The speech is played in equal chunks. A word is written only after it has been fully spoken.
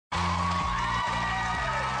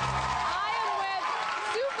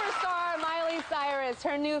Cyrus,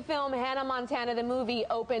 her new film, Hannah Montana the Movie,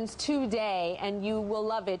 opens today, and you will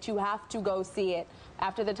love it. You have to go see it.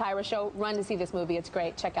 After the Tyra show, run to see this movie. It's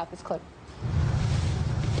great. Check out this clip.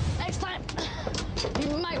 Next time,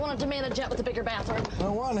 you might want to demand a jet with a bigger bathroom.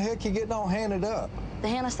 Well, why in the heck you getting all handed up? The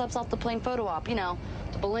Hannah steps off the plane photo op. You know,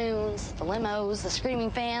 the balloons, the limos, the screaming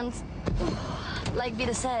fans. Like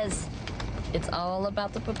Vita says, it's all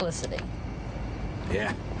about the publicity.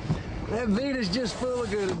 Yeah. That Vita's just full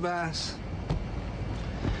of good advice.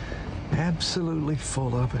 Absolutely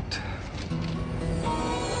full of it.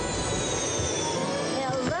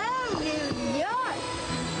 Hello, New York!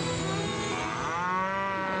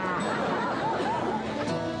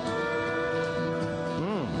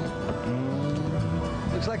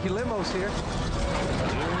 Looks like your limo's here.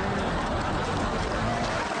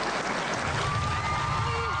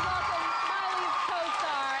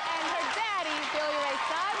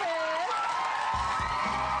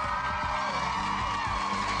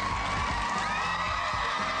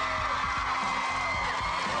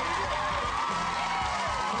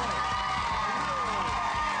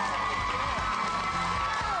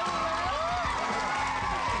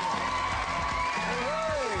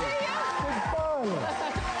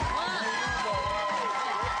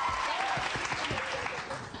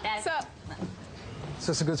 Is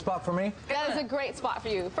this a good spot for me? That is a great spot for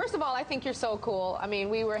you. First of all, I think you're so cool. I mean,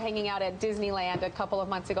 we were hanging out at Disneyland a couple of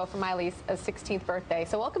months ago for Miley's 16th birthday.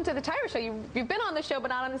 So welcome to the Tyra Show. You've been on the show, but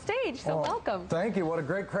not on the stage, so welcome. Thank you. What a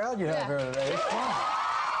great crowd you have here today. It's fun.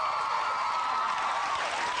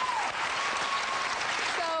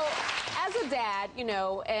 So, as a dad, you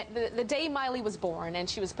know, the day Miley was born and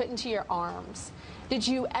she was put into your arms, did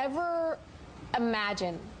you ever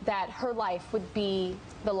imagine that her life would be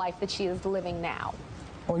the life that she is living now?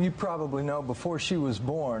 Well, you probably know, before she was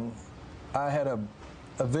born, I had a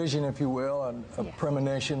vision, if you will, a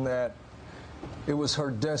premonition that it was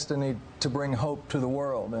her destiny to bring hope to the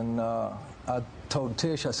world. And I told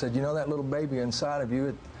Tish, I said, you know that little baby inside of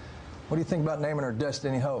you, what do you think about naming her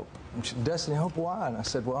Destiny Hope? And she said, Destiny Hope, why? And I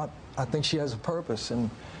said, well, I think she has a purpose. And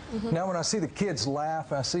now when I see the kids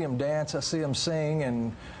laugh, and I see them dance, I see them sing,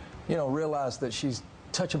 and, you know, realize that she's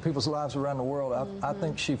touching people's lives around the world, I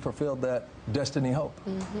think she fulfilled that Destiny Hope.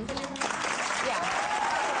 Yeah.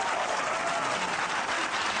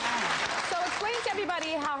 So explain to everybody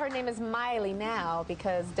how her name is Miley now,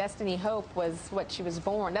 because Destiny Hope was what she was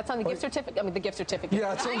born. That's on the gift certificate. I mean, the gift certificate.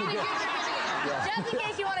 Yeah, it's on the gift. Just in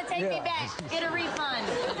case you want to take me back, get a refund.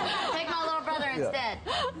 Take my little brother instead.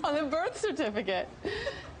 On the birth certificate.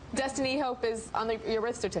 Destiny Hope is on your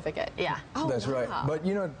birth certificate. Yeah. Oh, that's right. But,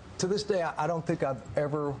 you know, to this day, I don't think I've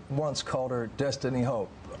ever once called her Destiny Hope.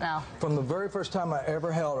 No. From the very first time I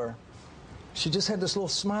ever held her, she just had this little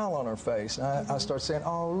smile on her face. And I start saying,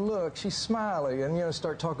 oh, look, she's smiling. And, you know,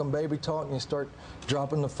 start talking baby talk, and you start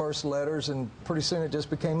dropping the first letters, and pretty soon it just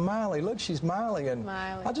became Miley. Look, she's Miley. And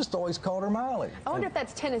I just always called her Miley. I wonder if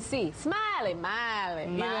that's Tennessee. Smiley, Miley.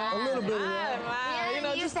 You know? A little bit of that. Yeah, You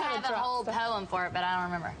know, you used to have a whole poem for it, but I don't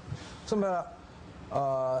remember. Something about,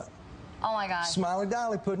 oh my gosh. Smiley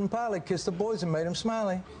Dolly, Puddin' Polly, kissed the boys and made them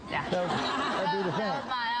smiley. Yeah. That'd be the thing.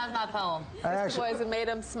 That was my poem. Kissed the boys and made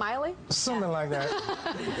them smiley? Something like that.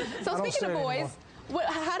 So speaking of boys,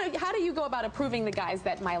 how do you go about approving the guys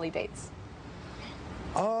that Miley dates?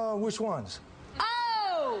 Which ones?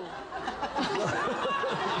 Oh!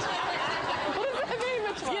 What does that mean,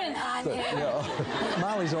 which one?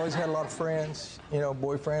 Miley's always had a lot of friends, you know,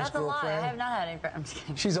 boyfriends, That's girlfriends. a lie. I have not had any friends. I'm just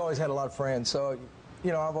kidding. She's always had a lot of friends, so,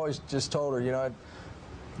 you know, I've always just told her, you know,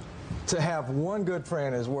 to have one good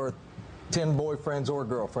friend is worth 10 boyfriends or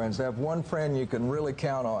girlfriends. To have one friend you can really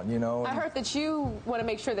count on, you know. I heard that you want to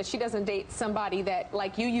make sure that she doesn't date somebody that,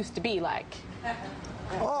 like, you used to be like.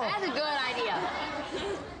 Oh, That's a good idea.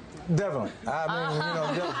 definitely. I mean, you know,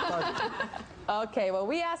 definitely. Okay, well,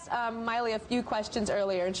 we asked Miley a few questions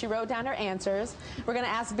earlier, and she wrote down her answers. We're going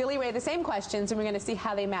to ask Billy Ray the same questions, and we're going to see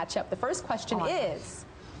how they match up. The first question is,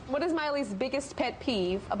 what is Miley's biggest pet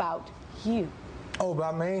peeve about you? Oh,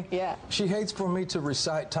 about me? Yeah. She hates for me to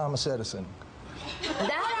recite Thomas Edison.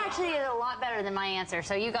 That actually is a lot better than my answer,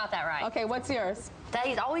 so you got that right. Okay, what's yours? That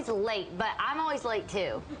he's always late, but I'm always late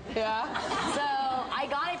too. Yeah? So I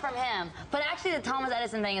got it from him. But actually the Thomas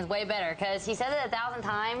Edison thing is way better, because he says it 1,000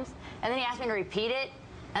 times, and then he asked me to repeat it,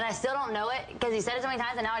 and I still don't know it, because he said it so many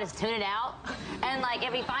times, and now I just tune it out. And like,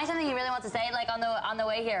 if he finds something he really wants to say, like on the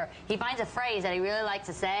way here, he finds a phrase that he really likes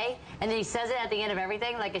to say, and then he says it at the end of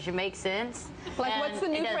everything, like it should make sense. Like, what's the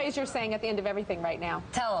new phrase you're saying at the end of everything right now?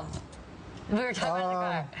 Tell him. We were talking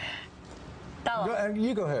about the car. Tell him.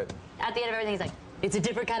 You go ahead. At the end of everything, he's like, it's a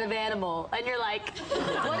different kind of animal. And you're like,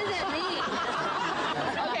 what does that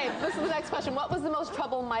mean? Okay, this is the next question. What was the most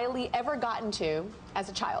trouble Miley ever got into as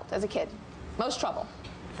a child, as a kid? Most trouble.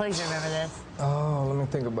 Please remember this. Oh, let me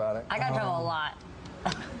think about it. I got in trouble a lot.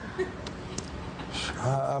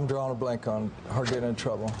 I'm drawing a blank on her getting in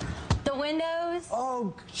trouble. The windows?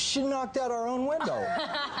 Oh, she knocked out our own window.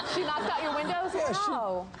 She knocked out your windows? Yeah,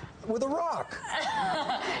 Wow. With a rock.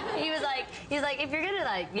 He was like, if you're gonna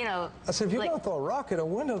like, you know. I said, if you're like, gonna throw a rock at a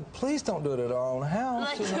window, please don't do it at our own house.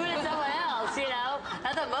 like do it at someone else, you know?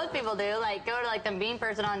 That's what most people do. Like go to like the mean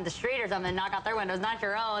person on the street or something and knock out their windows, not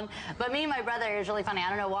your own. But me and my brother, is really funny. I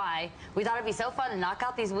don't know why. We thought it'd be so fun to knock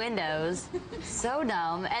out these windows. So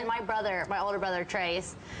dumb. And my brother, my older brother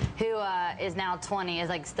Trace, who is now 20, is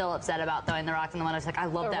like still upset about throwing the rocks in the window. He's like, I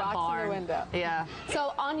love The that rocks barn. in the window. Yeah.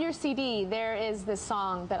 So on your CD, there is this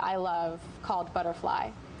song that I love called Butterfly.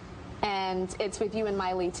 And it's with you and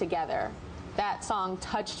Miley together. That song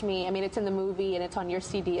touched me. I mean, it's in the movie and it's on your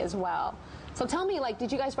CD as well. So tell me, like,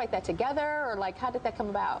 did you guys write that together, or like, how did that come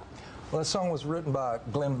about? Well, the song was written by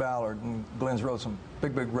Glenn Ballard, and Glenn's wrote some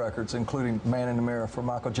big records, including Man in the Mirror for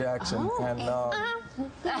Michael Jackson. Oh. And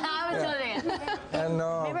I was doing it.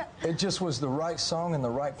 and it just was the right song in the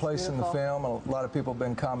right place in the film. A lot of people have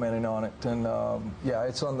been commenting on it. And yeah,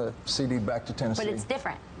 it's on the CD Back to Tennessee. But it's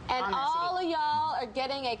different. And all of y'all are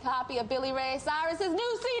getting a copy of Billy Ray Cyrus's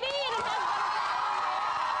new CD, and it has